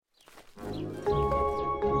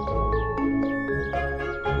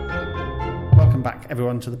welcome back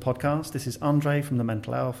everyone to the podcast. This is Andre from The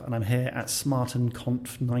Mental Elf, and I'm here at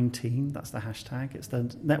SmartenConf19. That's the hashtag. It's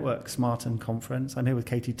the Network Smarten Conference. I'm here with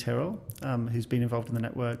Katie Tyrrell, who's been involved in the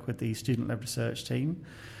network with the student-led research team.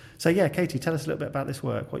 So yeah, Katie, tell us a little bit about this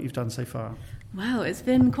work, what you've done so far. Wow, it's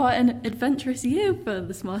been quite an adventurous year for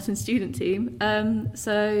the Smarten student team.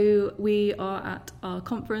 So we are at our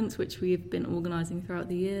conference, which we've been organising throughout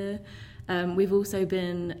the year. We've also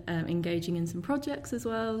been engaging in some projects as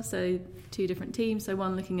well, so 2 different teams. So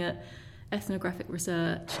one looking at ethnographic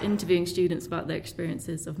research, interviewing students about their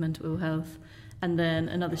experiences of mental ill health, and then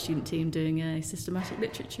another student team doing a systematic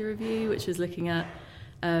literature review, which is looking at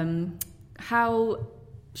how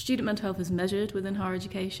student mental health is measured within higher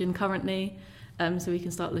education currently, so we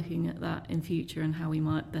can start looking at that in future and how we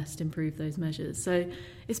might best improve those measures. So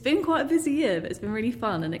it's been quite a busy year, but it's been really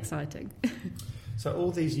fun and exciting. So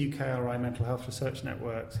all these UKRI mental health research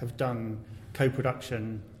networks have done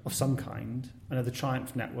co-production of some kind. I know the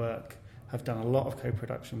Triumph Network have done a lot of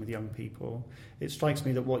co-production with young people. It strikes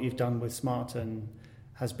me that what you've done with Smarten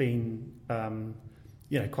has been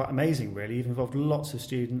quite amazing, really. You've involved lots of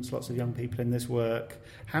students, lots of young people in this work.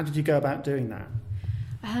 How did you go about doing that?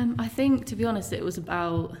 I think, to be honest, it was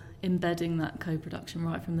about embedding that co-production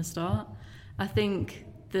right from the start. I think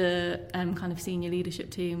the kind of senior leadership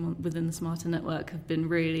team within the Smarten Network have been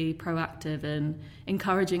really proactive in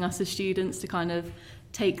encouraging us as students to kind of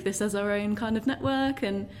take this as our own kind of network.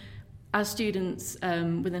 And as students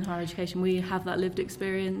within higher education, we have that lived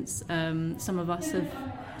experience. Some of us have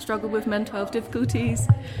struggled with mental health difficulties.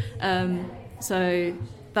 So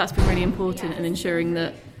that's been really important in ensuring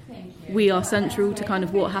that we are central to kind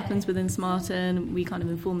of what happens within Smarten. We kind of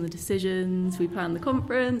inform the decisions, we plan the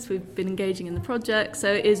conference, we've been engaging in the project.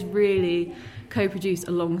 So it is really co-produced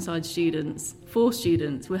alongside students, for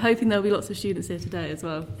students. We're hoping there'll be lots of students here today as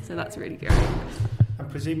well. So that's really great. And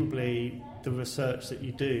presumably the research that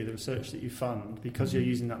you do, the research that you fund, because you're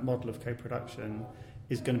using that model of co-production,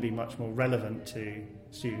 is going to be much more relevant to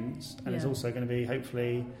students, and it's also going to be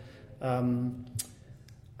hopefully, done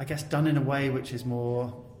in a way which is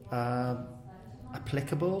more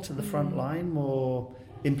applicable to the front line, more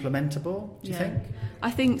implementable, do you think?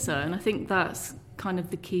 I think so, and I think that's kind of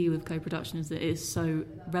the key with co-production, is that it is so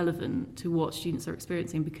relevant to what students are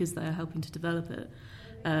experiencing because they are helping to develop it.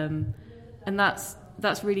 And that's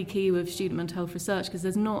really key with student mental health research, because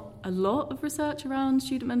there's not a lot of research around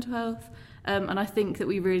student mental health, and I think that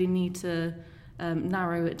we really need to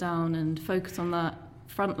narrow it down and focus on that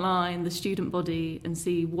front line, the student body, and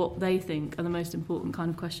see what they think are the most important kind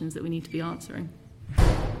of questions that we need to be answering.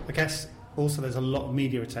 I guess also there's a lot of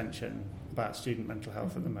media attention about student mental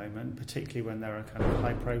health at the moment, particularly when there are kind of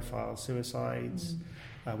high profile suicides.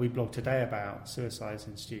 We blog today about suicides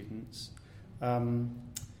in students. How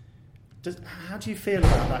do you feel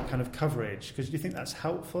about that kind of coverage? Because do you think that's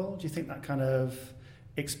helpful? Do you think that kind of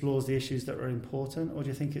explores the issues that are important? Or do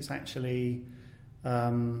you think it's actually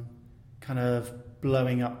kind of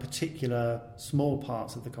blowing up particular small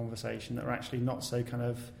parts of the conversation that are actually not so kind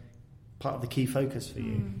of part of the key focus for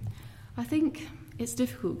you? I think it's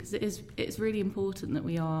difficult because it's really important that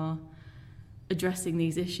we are addressing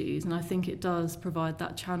these issues, and I think it does provide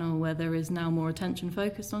that channel where there is now more attention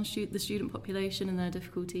focused on the student population and their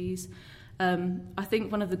difficulties. I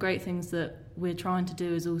think one of the great things that we're trying to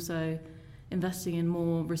do is also investing in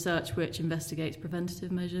more research which investigates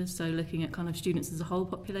preventative measures, so looking at kind of students as a whole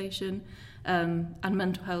population, and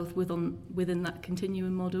mental health within that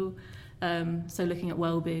continuum model. So looking at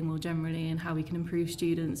well-being more generally and how we can improve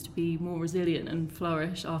students to be more resilient and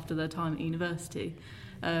flourish after their time at university.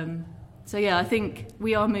 I think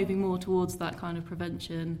we are moving more towards that kind of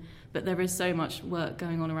prevention, but there is so much work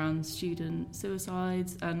going on around student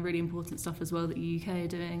suicides and really important stuff as well that the UK are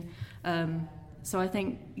doing. So I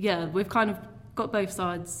think, we've kind of got both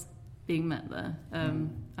sides being met there.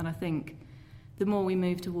 And I think the more we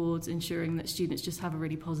move towards ensuring that students just have a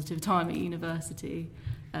really positive time at university,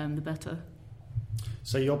 the better.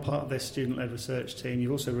 So you're part of this student-led research team.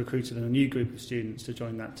 You've also recruited a new group of students to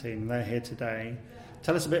join that team. They're here today.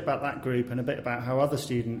 Tell us a bit about that group and a bit about how other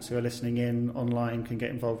students who are listening in online can get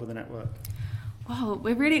involved with the network. Wow,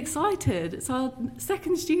 we're really excited. It's our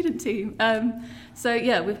second student team.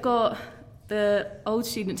 We've got the old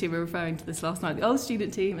student team. We were referring to this last night. The old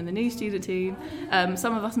student team and the new student team.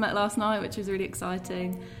 Some of us met last night, which was really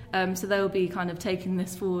exciting. So they'll be kind of taking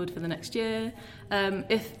this forward for the next year.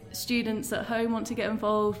 If students at home want to get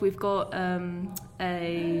involved, we've got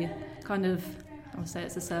a kind of, I'll say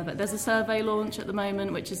it's a survey. There's a survey launch at the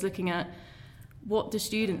moment, which is looking at what do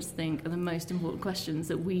students think are the most important questions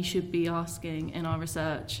that we should be asking in our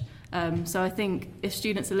research So I think if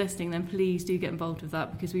students are listening, then please do get involved with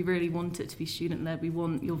that, because we really want it to be student-led. We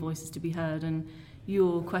want your voices to be heard and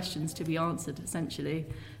your questions to be answered, essentially.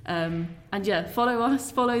 And yeah, follow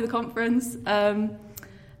us, follow the conference,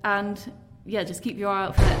 and yeah, just keep your eye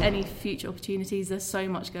out for any future opportunities. There's so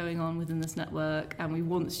much going on within this network, and we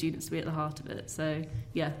want students to be at the heart of it. So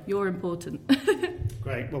yeah, you're important.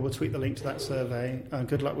 Great. Well, we'll tweet the link to that survey.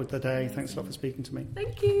 Good luck with the day. Thanks a lot for speaking to me.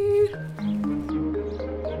 Thank you.